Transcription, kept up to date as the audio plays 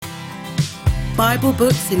Bible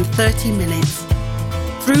books in 30 minutes.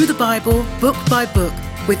 Through the Bible, book by book,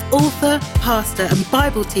 with author, pastor and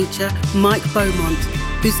Bible teacher Mike Beaumont,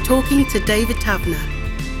 who's talking to David Taverner.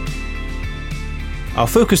 Our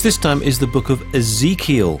focus this time is the book of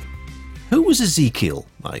Ezekiel. Who was Ezekiel,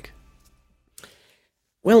 Mike?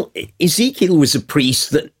 Well, Ezekiel was a priest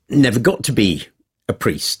that never got to be a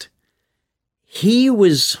priest. He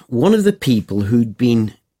was one of the people who'd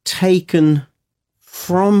been taken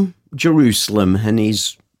from Jerusalem and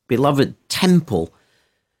his beloved temple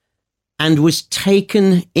and was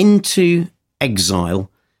taken into exile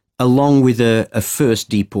along with a first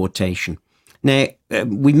deportation. Now,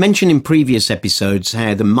 we mentioned in previous episodes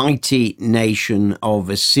how the mighty nation of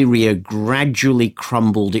Assyria gradually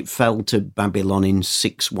crumbled. It fell to Babylon in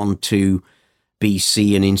 612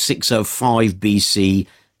 BC, and in 605 BC,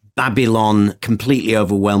 Babylon completely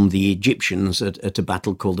overwhelmed the Egyptians at a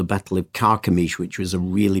battle called the Battle of Carchemish, which was a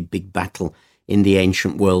really big battle in the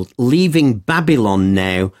ancient world, leaving Babylon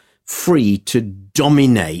now free to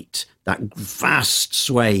dominate that vast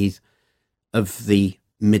swathe of the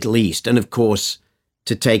Middle East. And of course,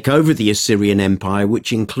 to take over the Assyrian Empire,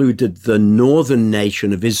 which included the northern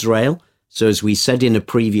nation of Israel. So as we said in a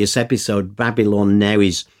previous episode, Babylon now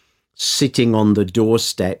is sitting on the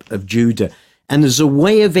doorstep of Judah. And as a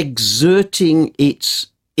way of exerting its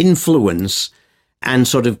influence and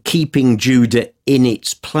sort of keeping Judah in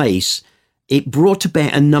its place, it brought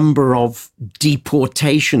about a number of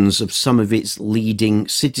deportations of some of its leading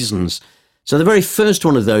citizens. So the very first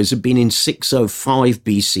one of those had been in 605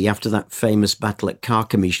 BC, after that famous battle at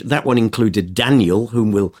Carchemish. That one included Daniel,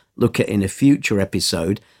 whom we'll look at in a future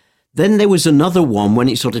episode. Then there was another one when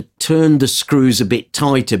it sort of turned the screws a bit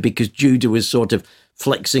tighter because Judah was sort of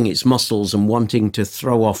flexing its muscles and wanting to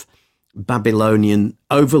throw off Babylonian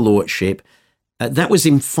overlordship. That was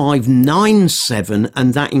in 597,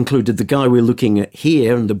 and that included the guy we're looking at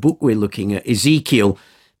here and the book we're looking at, Ezekiel,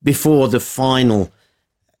 before the final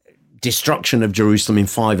destruction of Jerusalem in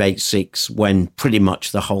 586, when pretty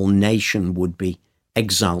much the whole nation would be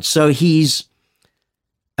exiled. So he's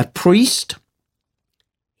a priest.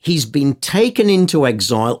 He's been taken into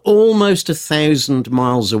exile almost 1,000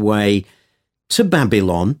 miles away to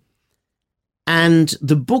Babylon. And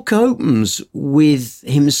the book opens with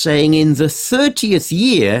him saying in the 30th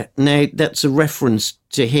year, now that's a reference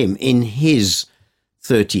to him in his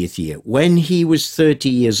 30th year. When he was 30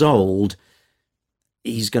 years old,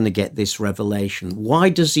 he's going to get this revelation. Why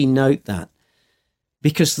does he note that?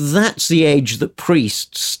 Because that's the age that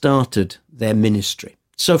priests started their ministry.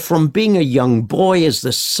 So from being a young boy, as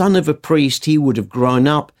the son of a priest, he would have grown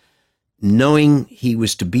up knowing he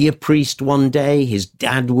was to be a priest one day. His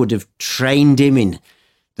dad would have trained him in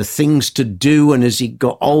the things to do, and as he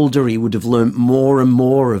got older, he would have learnt more and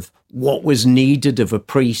more of what was needed of a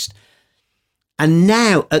priest. And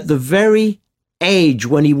now, at the very age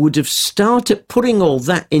when he would have started putting all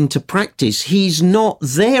that into practice, he's not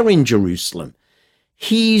there in Jerusalem.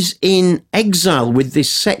 He's in exile with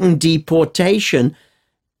this second deportation,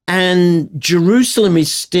 and Jerusalem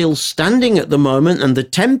is still standing at the moment, and the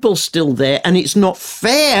temple's still there, and it's not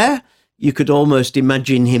fair. You could almost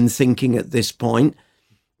imagine him thinking at this point,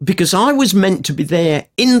 because I was meant to be there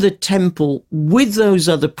in the temple with those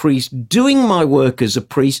other priests, doing my work as a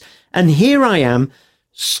priest, and here I am,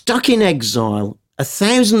 stuck in exile,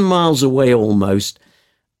 1,000 miles away almost,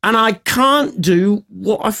 and I can't do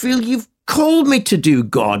what I feel you've called me to do,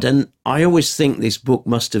 God. And I always think this book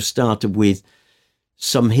must have started with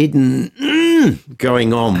some hidden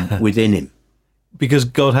going on within him. Because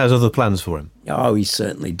God has other plans for him. Oh, he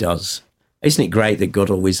certainly does. Isn't it great that God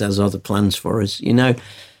always has other plans for us? You know,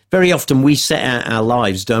 very often we set out our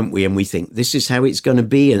lives, don't we? And we think this is how it's going to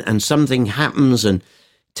be. And something happens and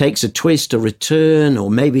takes a twist or a turn, or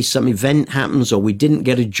maybe some event happens, or we didn't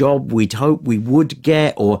get a job we'd hoped we would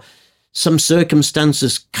get, or some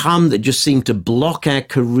circumstances come that just seem to block our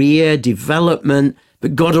career development.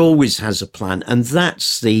 But God always has a plan, and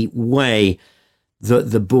that's the way that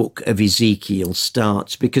the book of Ezekiel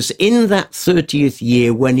starts, because in that 30th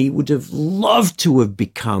year, when he would have loved to have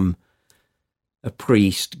become a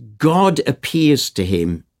priest, God appears to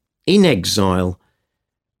him in exile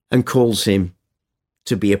and calls him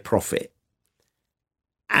to be a prophet.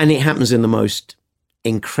 And it happens in the most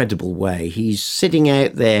incredible way. He's sitting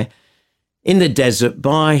out there in the desert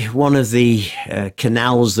by one of the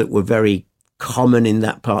canals that were very common in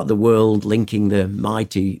that part of the world, linking the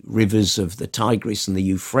mighty rivers of the Tigris and the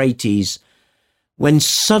Euphrates, when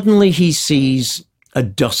suddenly he sees a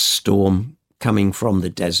dust storm coming from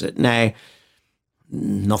the desert. Now,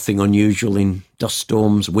 nothing unusual in dust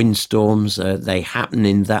storms, windstorms. They happen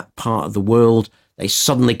in that part of the world. they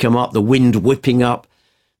suddenly come up, the wind whipping up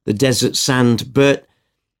the desert sand. But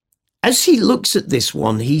as he looks at this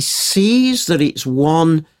one, he sees that it's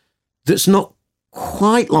one that's not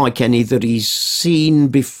quite like any that he's seen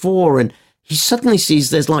before. And he suddenly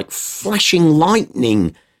sees there's like flashing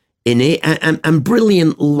lightning in it and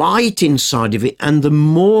brilliant light inside of it. And the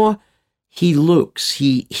more he looks,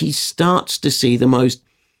 he starts to see the most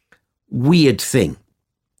weird thing.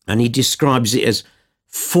 And he describes it as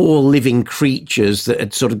 4 living creatures that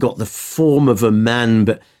had sort of got the form of a man,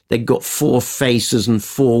 but they'd got 4 faces and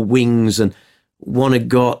 4 wings, and one had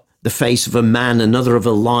got the face of a man, another of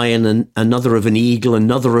a lion, and another of an eagle,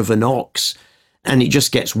 another of an ox. And it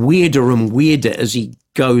just gets weirder and weirder as he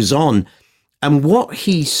goes on. And what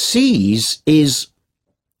he sees is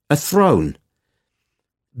a throne.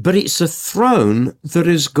 But it's a throne that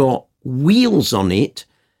has got wheels on it.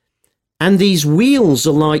 And these wheels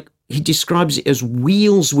are like, he describes it as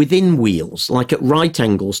wheels within wheels, like at right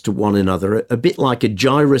angles to one another, a bit like a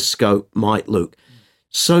gyroscope might look.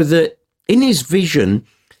 So that in his vision,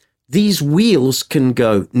 these wheels can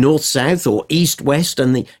go north-south or east-west,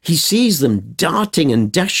 and he sees them darting and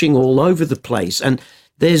dashing all over the place. And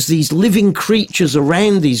there's these living creatures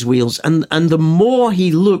around these wheels. And the more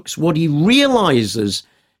he looks, what he realizes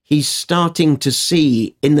he's starting to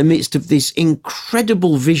see in the midst of this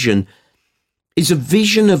incredible vision is a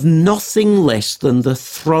vision of nothing less than the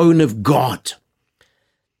throne of God.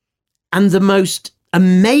 And the most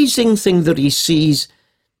amazing thing that he sees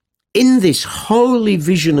in this holy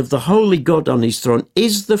vision of the holy God on his throne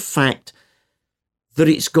is the fact that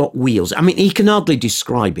it's got wheels. I mean, he can hardly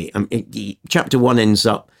describe it. Chapter 1 ends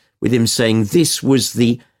up with him saying, this was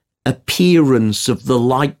the appearance of the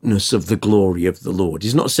likeness of the glory of the Lord.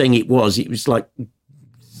 He's not saying it was like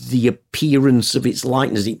the appearance of its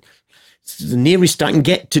likeness. It's the nearest I can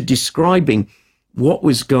get to describing what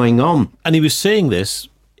was going on. And he was seeing this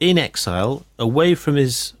in exile, away from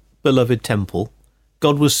his beloved temple.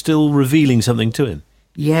 God was still revealing something to him.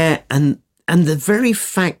 Yeah, and the very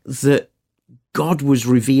fact that God was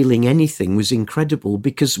revealing anything was incredible,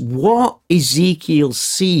 because what Ezekiel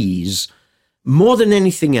sees more than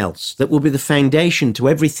anything else that will be the foundation to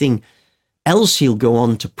everything else he'll go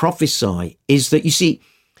on to prophesy is that, you see,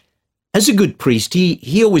 as a good priest,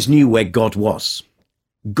 he always knew where God was.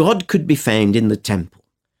 God could be found in the temple.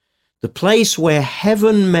 The place where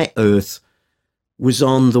heaven met earth was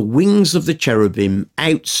on the wings of the cherubim,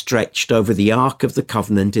 outstretched over the Ark of the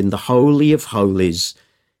Covenant in the Holy of Holies,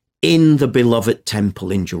 in the beloved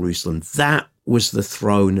temple in Jerusalem. That was the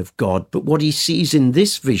throne of God. But what he sees in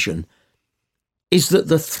this vision is that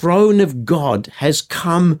the throne of God has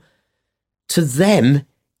come to them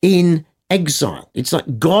in exile. It's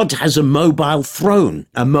like God has a mobile throne,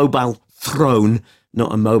 not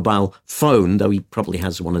a mobile phone, though he probably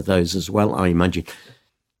has one of those as well, I imagine.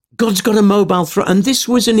 God's got a mobile throne. And this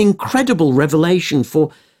was an incredible revelation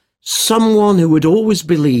for someone who had always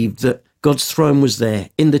believed that God's throne was there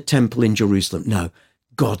in the temple in Jerusalem. No,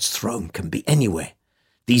 God's throne can be anywhere.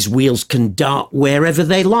 These wheels can dart wherever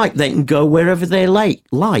they like. They can go wherever they like.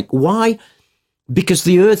 Why? Because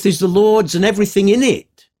the earth is the Lord's and everything in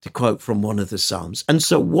it, to quote from one of the Psalms. And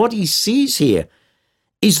so what he sees here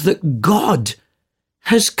is that God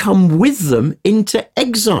has come with them into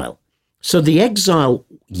exile. So the exile,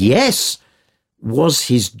 yes, was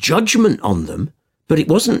his judgment on them, but it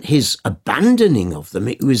wasn't his abandoning of them.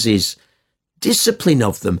 It was his discipline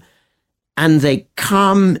of them. And they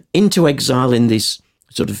come into exile in this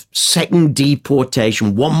sort of second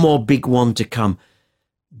deportation, one more big one to come.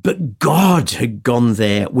 But God had gone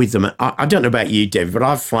there with them. I don't know about you, David, but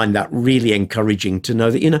I find that really encouraging to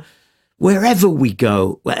know that, wherever we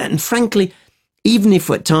go, and frankly, even if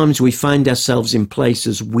at times we find ourselves in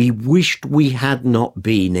places we wished we had not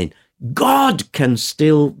been in, God can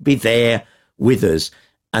still be there with us.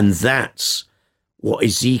 And that's what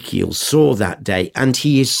Ezekiel saw that day. And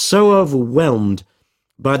he is so overwhelmed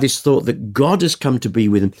by this thought that God has come to be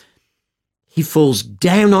with him. He falls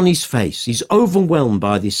down on his face. He's overwhelmed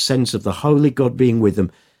by this sense of the holy God being with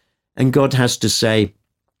him. And God has to say,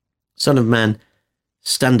 Son of man,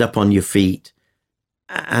 stand up on your feet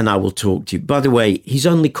and I will talk to you. By the way, he's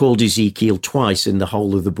only called Ezekiel twice in the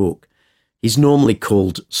whole of the book. He's normally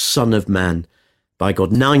called Son of Man by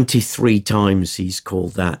God. 93 times he's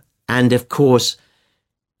called that. And of course,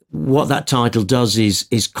 what that title does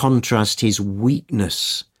is contrast his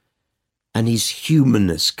weakness and his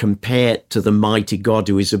humanness compared to the mighty God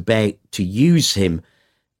who is about to use him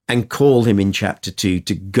and call him in chapter 2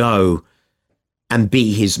 to go and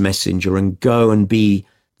be his messenger and go and be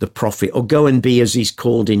the prophet, or go and be, as he's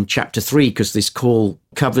called in chapter 3, because this call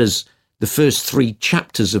covers the first 3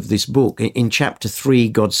 chapters of this book. In chapter 3,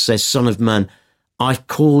 God says, Son of man, I've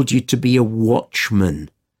called you to be a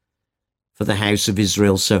watchman for the house of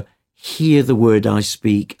Israel. So hear the word I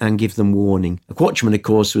speak and give them warning. A watchman, of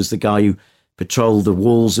course, was the guy who patrolled the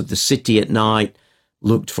walls of the city at night,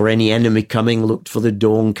 looked for any enemy coming, looked for the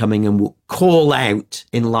dawn coming, and would call out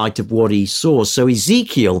in light of what he saw. So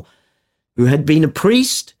Ezekiel, who had been a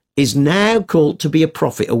priest, is now called to be a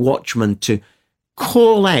prophet, a watchman, to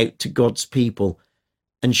call out to God's people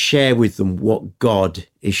and share with them what God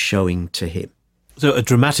is showing to him. So a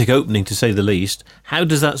dramatic opening, to say the least. How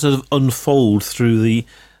does that sort of unfold through the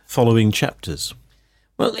following chapters?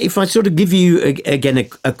 Well, if I sort of give you, again,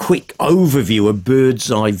 a quick overview, a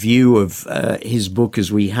bird's eye view of his book,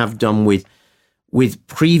 as we have done with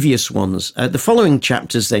previous ones, the following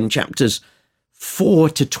chapters then, chapters 4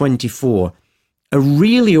 to 24, are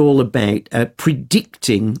really all about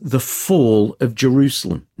predicting the fall of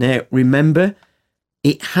Jerusalem. Now, remember,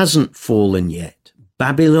 it hasn't fallen yet.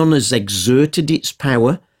 Babylon has exerted its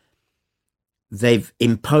power. They've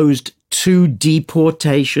imposed 2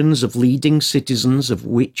 deportations of leading citizens, of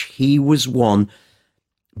which he was one,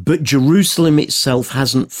 but Jerusalem itself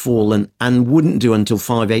hasn't fallen and wouldn't do until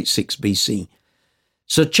 586 BC.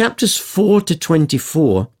 So chapters 4 to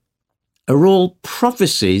 24 are all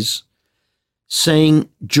prophecies saying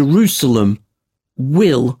Jerusalem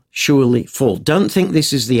will surely fall. Don't think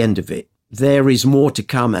this is the end of it. There is more to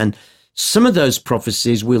come, and some of those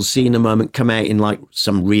prophecies we'll see in a moment come out in like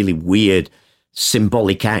some really weird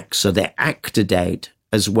symbolic acts, so they're acted out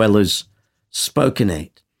as well as spoken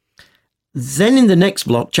out. Then in the next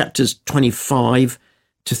block, chapters 25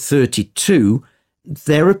 to 32,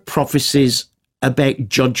 there are prophecies about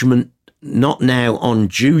judgment, not now on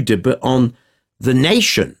Judah, but on the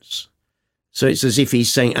nations. So it's as if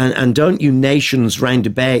he's saying, and don't you nations round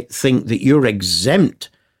about think that you're exempt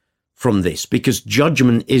from this, because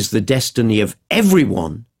judgment is the destiny of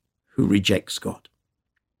everyone who rejects God.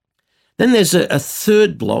 Then there's a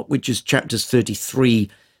third block, which is chapters 33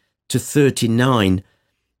 to 39,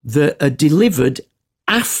 that are delivered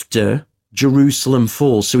after Jerusalem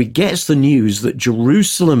falls. So he gets the news that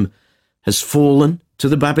Jerusalem has fallen to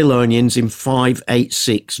the Babylonians in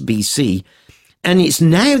 586 BC. And it's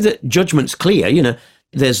now that judgment's clear,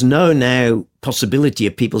 there's no now possibility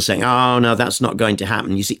of people saying, oh, no, that's not going to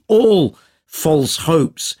happen. You see, all false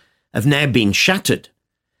hopes have now been shattered.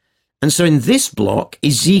 And so in this block,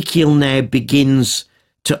 Ezekiel now begins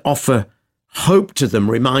to offer hope to them,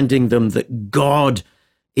 reminding them that God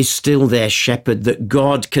is still their shepherd, that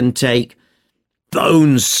God can take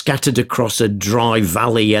bones scattered across a dry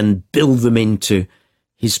valley and build them into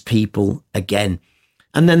his people again.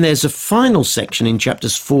 And then there's a final section in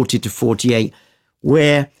chapters 40 to 48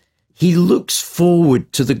 where he looks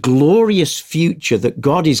forward to the glorious future that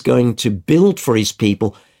God is going to build for his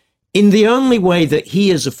people in the only way that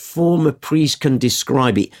he as a former priest can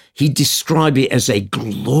describe it. He described it as a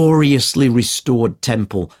gloriously restored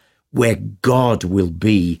temple where God will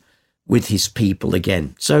be with his people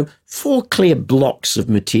again. So 4 clear blocks of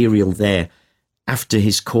material there after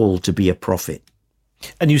his call to be a prophet.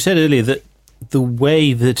 And you said earlier that the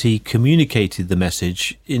way that he communicated the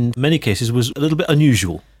message in many cases was a little bit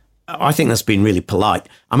unusual. I think that's been really polite.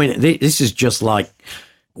 I mean, this is just like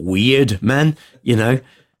weird, man. I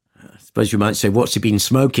suppose you might say, what's he been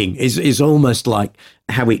smoking? Is almost like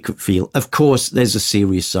how it could feel. Of course, there's a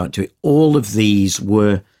serious side to it. All of these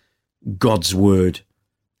were God's word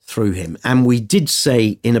through him. And we did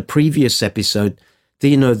say in a previous episode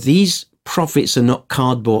that, these prophets are not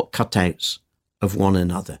cardboard cutouts of one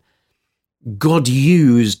another. God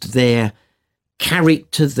used their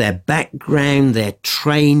character, their background, their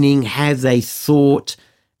training, how they thought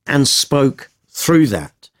and spoke through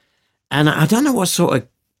that. And I don't know what sort of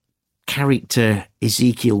character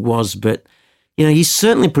Ezekiel was, but, he's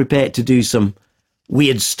certainly prepared to do some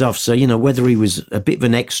weird stuff. So, whether he was a bit of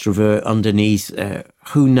an extrovert underneath,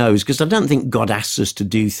 who knows? Because I don't think God asks us to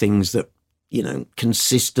do things that,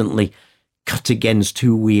 consistently cut against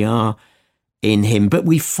who we are in him. But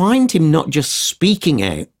we find him not just speaking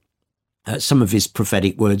out some of his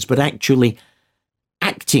prophetic words, but actually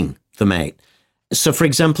acting them out. So, for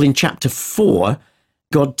example, in chapter 4,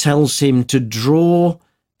 God tells him to draw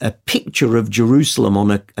a picture of Jerusalem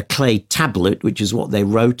on a clay tablet, which is what they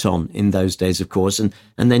wrote on in those days, of course, and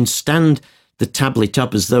then stand the tablet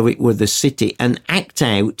up as though it were the city and act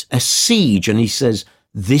out a siege. And he says,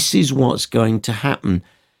 this is what's going to happen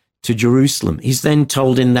to Jerusalem. He's then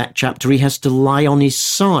told in that chapter he has to lie on his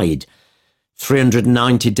side,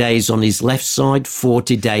 390 days on his left side,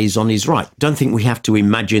 40 days on his right. Don't think we have to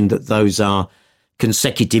imagine that those are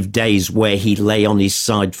consecutive days where he lay on his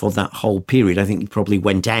side for that whole period. I think he probably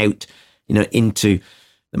went out, into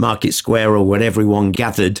the market square or where everyone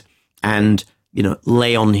gathered and,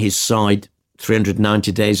 lay on his side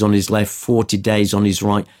 390 days on his left, 40 days on his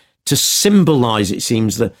right, to symbolize, it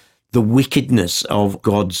seems, the wickedness of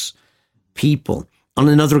God's people. On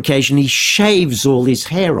another occasion, he shaves all his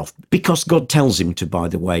hair off because God tells him to, by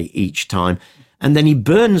the way, each time. And then he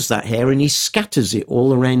burns that hair and he scatters it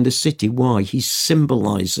all around the city. Why? He's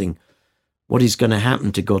symbolizing what is going to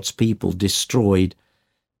happen to God's people, destroyed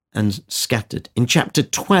and scattered. In chapter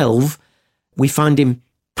 12, we find him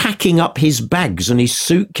packing up his bags and his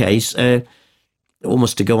suitcase,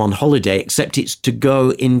 almost to go on holiday, except it's to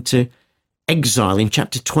go into exile. In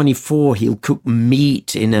chapter 24, he'll cook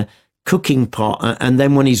meat in a cooking pot, and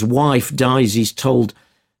then when his wife dies, he's told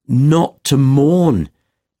not to mourn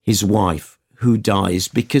his wife who dies,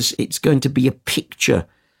 because it's going to be a picture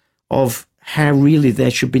of how really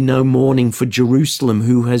there should be no mourning for Jerusalem,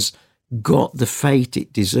 who has got the fate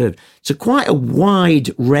it deserved. So quite a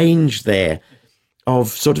wide range there of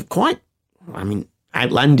sort of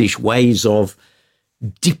outlandish ways of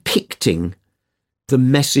depicting the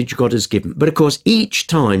message God has given. But of course, each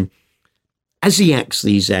time, as he acts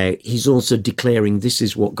these out, he's also declaring this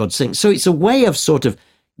is what God's saying. So it's a way of sort of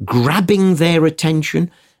grabbing their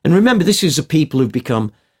attention. And remember, this is a people who've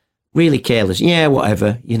become really careless. Yeah,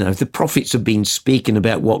 whatever. The prophets have been speaking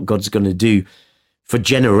about what God's going to do for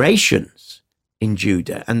generations in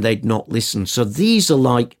Judah, and they'd not listened. So these are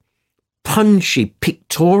like punchy,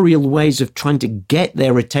 pictorial ways of trying to get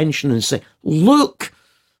their attention and say, look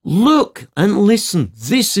and listen.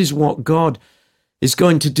 This is what God is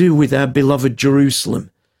going to do with our beloved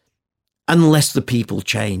Jerusalem, unless the people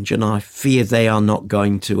change, and I fear they are not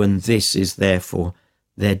going to, and this is therefore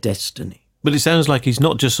their destiny. But it sounds like he's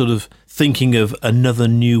not just sort of thinking of another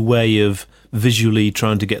new way of visually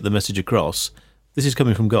trying to get the message across. This is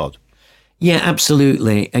coming from God. Yeah,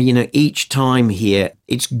 absolutely. Each time here,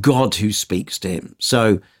 it's God who speaks to him.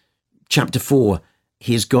 So, chapter 4,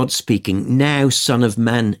 here's God speaking. Now, Son of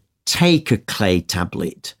Man, take a clay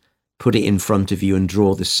tablet, put it in front of you, and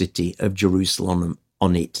draw the city of Jerusalem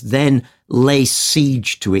on it. Then lay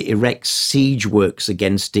siege to it, erect siege works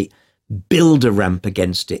against it, build a ramp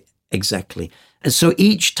against it. Exactly. And so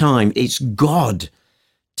each time it's God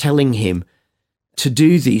telling him to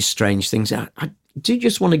do these strange things. I do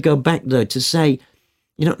just want to go back, though, to say,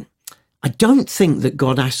 I don't think that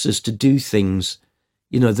God asks us to do things,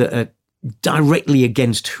 that are directly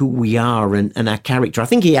against who we are and our character. I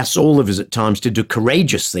think he asks all of us at times to do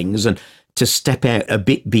courageous things and to step out a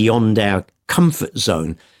bit beyond our comfort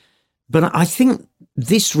zone. But I think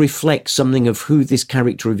this reflects something of who this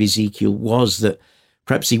character of Ezekiel was, that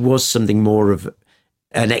perhaps he was something more of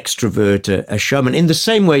an extrovert, a showman, in the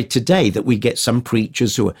same way today that we get some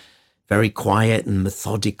preachers who are very quiet and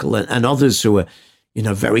methodical and others who are,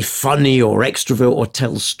 very funny or extrovert or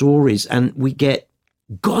tell stories. And we get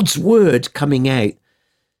God's word coming out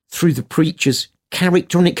through the preacher's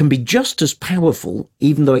character, and it can be just as powerful,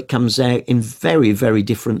 even though it comes out in very, very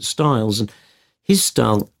different styles. And his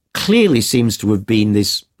style clearly seems to have been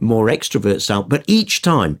this more extrovert style, but each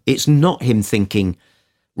time it's not him thinking,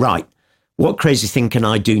 right, what crazy thing can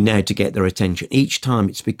I do now to get their attention? Each time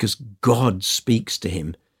it's because God speaks to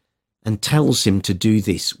him and tells him to do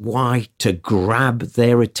this. Why? To grab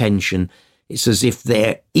their attention. It's as if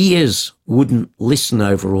their ears wouldn't listen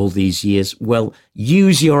over all these years. Well,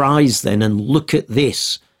 use your eyes then and look at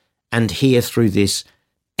this and hear through this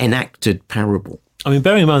enacted parable. I mean,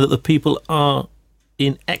 bearing in mind that the people are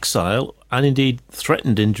in exile and indeed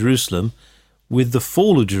threatened in Jerusalem with the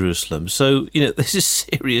fall of Jerusalem. So, this is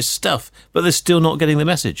serious stuff, but they're still not getting the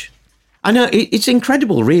message. I know, it's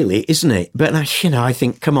incredible, really, isn't it? But, I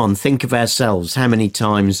think, come on, think of ourselves. How many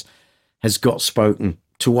times has God spoken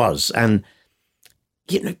to us? And,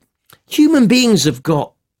 human beings have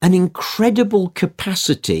got an incredible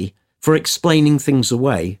capacity for explaining things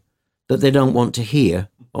away that they don't want to hear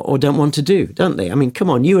or don't want to do, don't they? I mean, come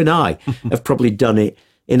on, you and I have probably done it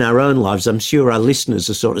in our own lives. I'm sure our listeners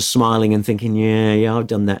are sort of smiling and thinking, yeah, I've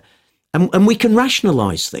done that. And we can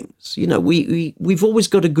rationalize things. We've always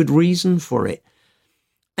got a good reason for it.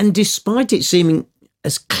 And despite it seeming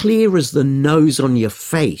as clear as the nose on your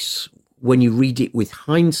face when you read it with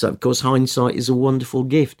hindsight, of course, hindsight is a wonderful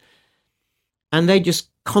gift. And they just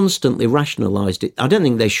constantly rationalized it. I don't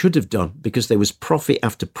think they should have done, because there was prophet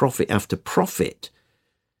after prophet after prophet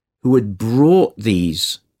who had brought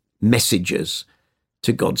these messages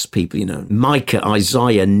to God's people, Micah,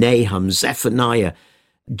 Isaiah, Nahum, Zephaniah,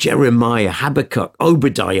 Jeremiah, Habakkuk,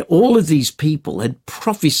 Obadiah. All of these people had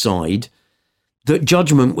prophesied that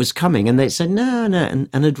judgment was coming. And they said, no, and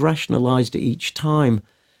had rationalized it each time.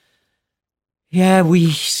 Yeah,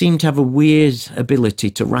 we seem to have a weird ability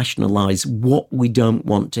to rationalize what we don't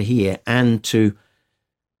want to hear and to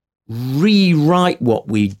rewrite what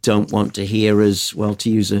we don't want to hear as, well, to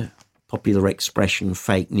use a popular expression,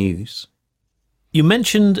 fake news. You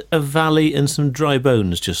mentioned a valley and some dry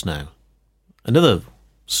bones just now. Another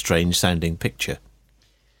strange-sounding picture.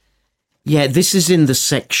 Yeah, this is in the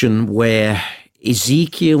section where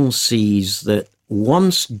Ezekiel sees that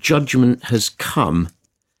once judgment has come,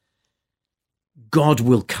 God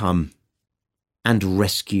will come and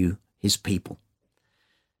rescue his people.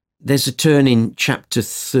 There's a turn in chapter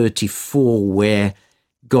 34 where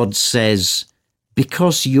God says,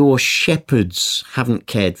 because your shepherds haven't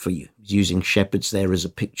cared for you, he's using shepherds there as a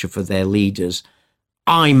picture for their leaders,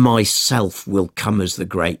 I myself will come as the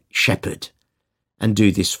great shepherd and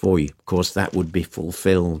do this for you. Of course, that would be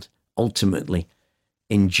fulfilled ultimately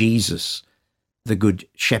in Jesus, the good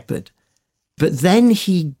shepherd. But then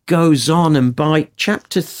he goes on, and by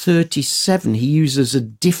chapter 37, he uses a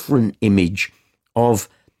different image of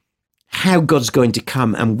how God's going to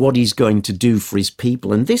come and what he's going to do for his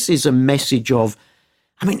people. And this is a message of,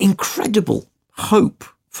 incredible hope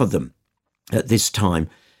for them at this time.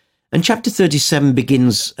 And chapter 37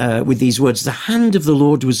 begins with these words, the hand of the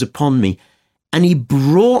Lord was upon me, and he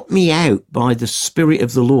brought me out by the Spirit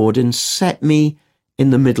of the Lord and set me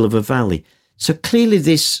in the middle of a valley. So clearly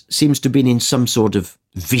this seems to have been in some sort of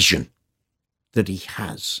vision that he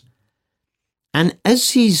has. And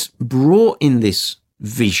as he's brought in this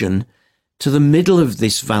vision to the middle of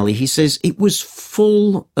this valley, he says it was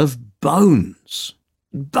full of bones.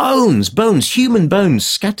 Bones, human bones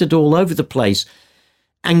scattered all over the place.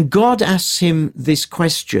 And God asks him this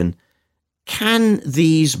question, can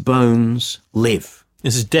these bones live?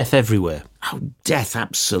 This is death everywhere. Oh, death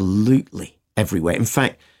absolutely everywhere. In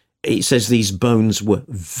fact, it says these bones were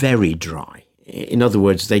very dry. In other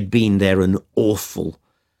words, they'd been there an awful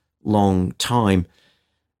long time.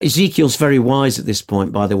 Ezekiel's very wise at this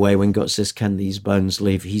point, by the way, when God says, can these bones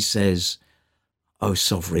live? He says, oh,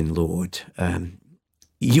 sovereign Lord,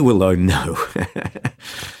 you alone know.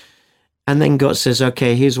 And then God says,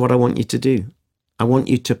 okay, here's what I want you to do. I want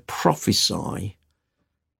you to prophesy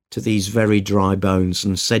to these very dry bones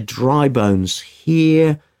and say, dry bones,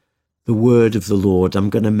 hear the word of the Lord. I'm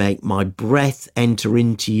going to make my breath enter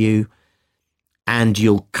into you and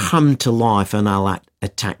you'll come to life, and I'll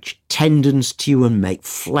attach tendons to you and make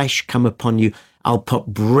flesh come upon you. I'll put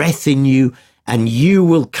breath in you and you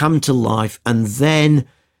will come to life, and then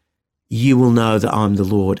you will know that I'm the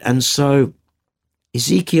Lord. And so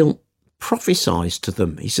Ezekiel prophesies to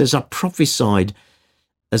them. He says, I prophesied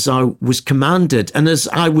as I was commanded, and as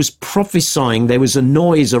I was prophesying, there was a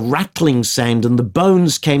noise, a rattling sound, and the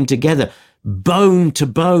bones came together, bone to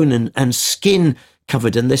bone and skin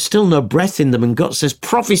covered, and there's still no breath in them. And God says,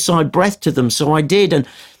 prophesy breath to them. So I did,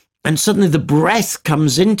 and suddenly the breath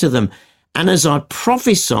comes into them. And as I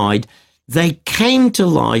prophesied, they came to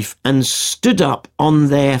life and stood up on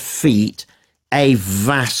their feet, a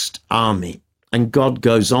vast army. And God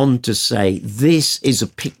goes on to say, this is a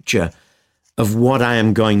picture of what I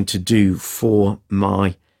am going to do for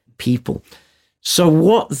my people. So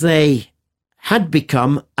what they had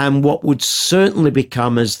become, and what would certainly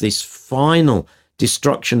become as this final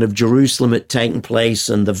destruction of Jerusalem had taken place,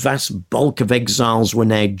 and the vast bulk of exiles were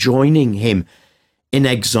now joining him in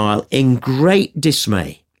exile in great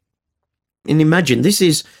dismay. And imagine, this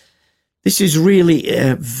is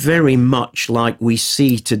really very much like we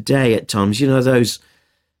see today at times. You know, those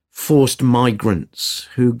forced migrants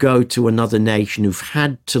who go to another nation, who've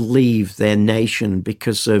had to leave their nation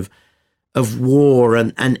because of war,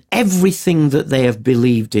 and everything that they have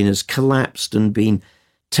believed in has collapsed and been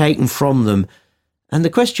taken from them. And the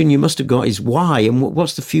question you must have got is why, and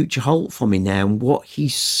what's the future hold for me now? And what he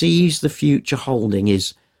sees the future holding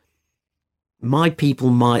is, my people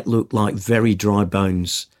might look like very dry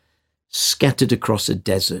bones scattered across a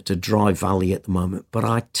desert, a dry valley at the moment. But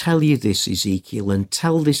I tell you this, Ezekiel, and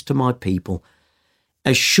tell this to my people,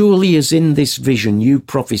 as surely as in this vision you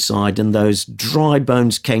prophesied and those dry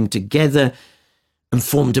bones came together and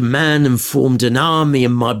formed a man and formed an army,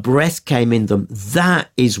 and my breath came in them, that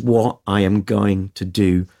is what I am going to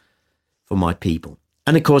do for my people.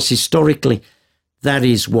 And of course, historically, that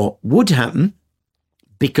is what would happen,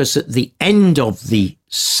 because at the end of the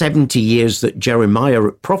 70 years that Jeremiah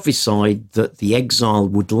prophesied that the exile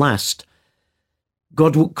would last,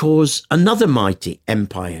 God would cause another mighty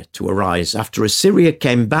empire to arise. After Assyria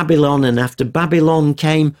came Babylon, and after Babylon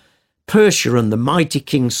came Persia and the mighty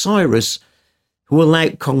King Cyrus, who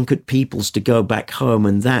allowed conquered peoples to go back home,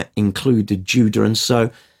 and that included Judah. And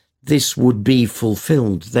so this would be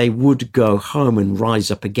fulfilled. They would go home and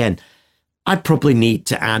rise up again. I probably need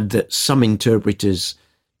to add that some interpreters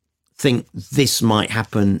think this might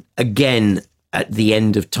happen again at the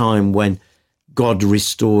end of time when God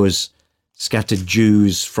restores scattered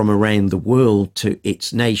Jews from around the world to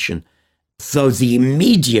its nation. Though the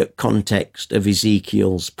immediate context of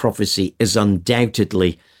Ezekiel's prophecy is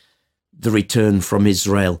undoubtedly the return from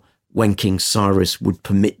Israel when King Cyrus would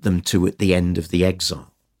permit them to at the end of the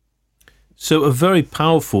exile. So a very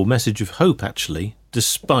powerful message of hope, actually,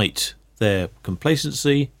 despite their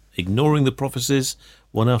complacency, ignoring the prophecies,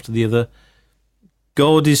 one after the other.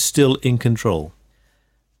 God is still in control.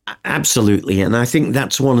 Absolutely. And I think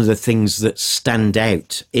that's one of the things that stand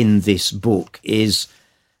out in this book is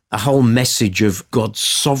a whole message of God's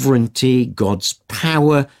sovereignty, God's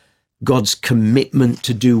power, God's commitment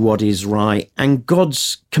to do what is right, and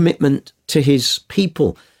God's commitment to his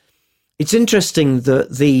people. It's interesting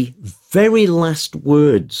that the very last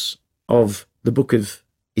words of the book of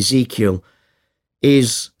Ezekiel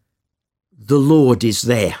is, "The Lord is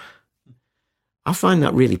there." I find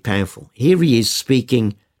that really powerful. Here he is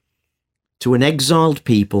speaking to an exiled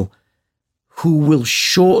people who will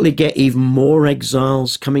shortly get even more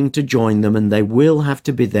exiles coming to join them, and they will have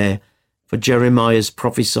to be there for Jeremiah's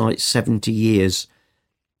prophesied 70 years.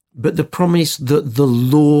 But the promise that the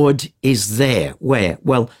Lord is there. Where?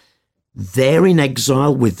 Well, they're in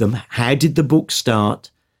exile with them. How did the book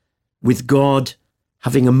start? With God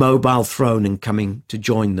having a mobile throne and coming to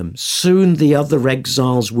join them. Soon the other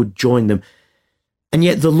exiles would join them. And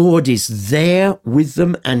yet the Lord is there with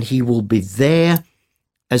them, and he will be there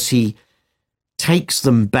as he takes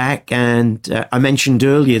them back. And I mentioned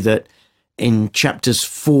earlier that in chapters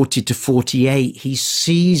 40 to 48, he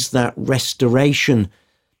sees that restoration,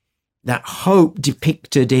 that hope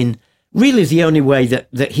depicted in really the only way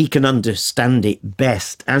that he can understand it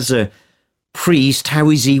best. As a priest, how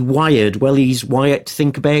is he wired? Well, he's wired to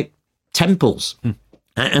think about temples.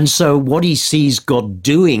 And so what he sees God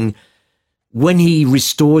doing when he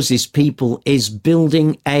restores his people is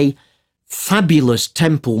building a fabulous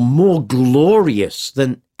temple, more glorious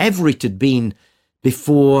than ever it had been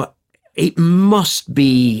before. It must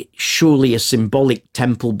be surely a symbolic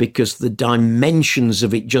temple because the dimensions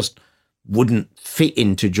of it just wouldn't fit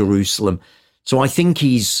into Jerusalem. So I think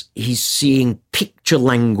he's seeing picture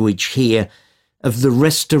language here of the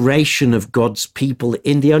restoration of God's people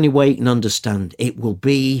in the only way he can understand. It will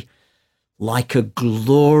be like a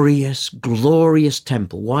glorious, glorious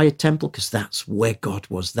temple. Why a temple? Because that's where God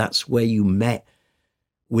was. That's where you met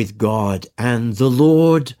with God. And the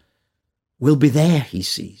Lord will be there, he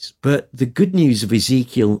sees. But the good news of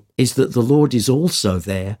Ezekiel is that the Lord is also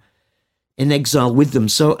there in exile with them.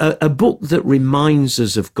 So a book that reminds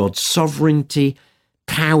us of God's sovereignty,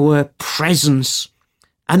 power, presence,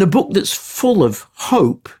 and a book that's full of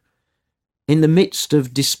hope in the midst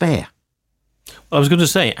of despair. I was going to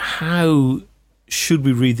say, how should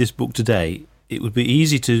we read this book today? It would be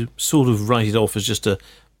easy to sort of write it off as just a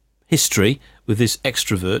history with this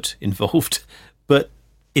extrovert involved, but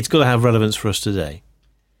it's got to have relevance for us today.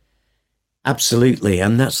 Absolutely,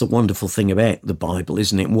 and that's the wonderful thing about the Bible,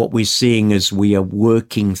 isn't it? What we're seeing as we are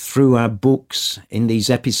working through our books in these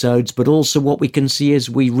episodes, but also what we can see as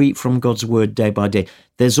we read from God's Word day by day.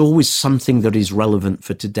 There's always something that is relevant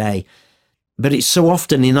for today. But it's so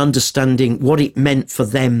often in understanding what it meant for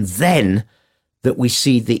them then that we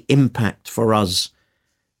see the impact for us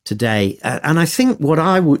today. And I think what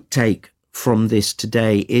I would take from this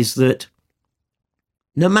today is that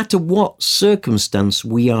no matter what circumstance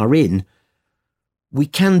we are in, we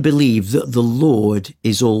can believe that the Lord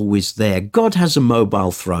is always there. God has a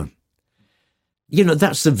mobile throne. You know,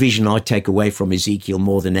 that's the vision I take away from Ezekiel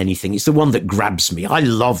more than anything. It's the one that grabs me. I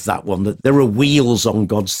love that one, that there are wheels on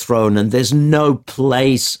God's throne and there's no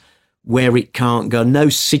place where it can't go, no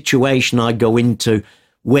situation I go into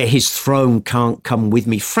where his throne can't come with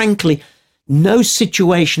me. Frankly, no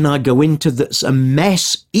situation I go into that's a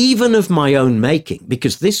mess, even of my own making,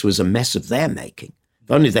 because this was a mess of their making.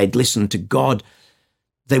 If only they'd listened to God,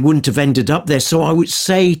 they wouldn't have ended up there. So I would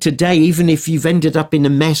say today, even if you've ended up in a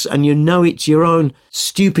mess and you know it's your own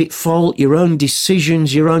stupid fault, your own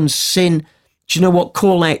decisions, your own sin, do you know what?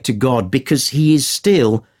 Call out to God, because he is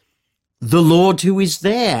still the Lord who is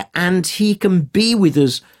there and he can be with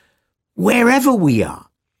us wherever we are.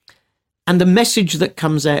 And the message that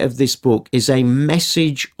comes out of this book is a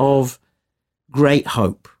message of great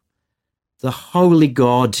hope. The Holy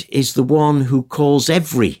God is the one who calls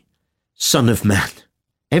every son of man,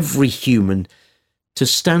 every human, to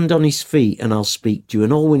stand on his feet and I'll speak to you.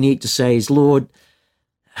 And all we need to say is, Lord,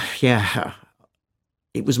 yeah,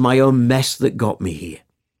 it was my own mess that got me here.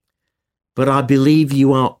 But I believe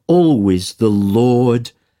you are always the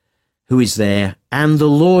Lord who is there and the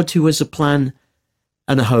Lord who has a plan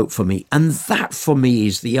and a hope for me. And that for me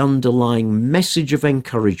is the underlying message of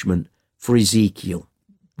encouragement for Ezekiel.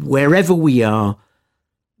 Wherever we are,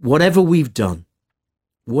 whatever we've done,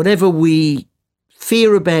 whatever we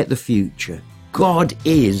fear about the future, God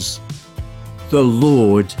is the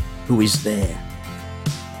Lord who is there.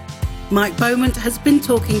 Mike Beaumont has been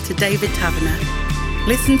talking to David Taverner.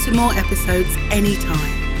 Listen to more episodes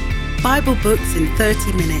anytime. Bible books in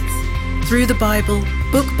 30 minutes. Through the Bible,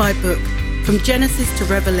 book by book, from Genesis to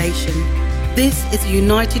Revelation. This is a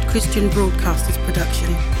United Christian Broadcasters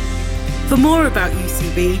production. For more about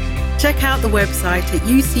UCB, check out the website at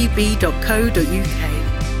ucb.co.uk.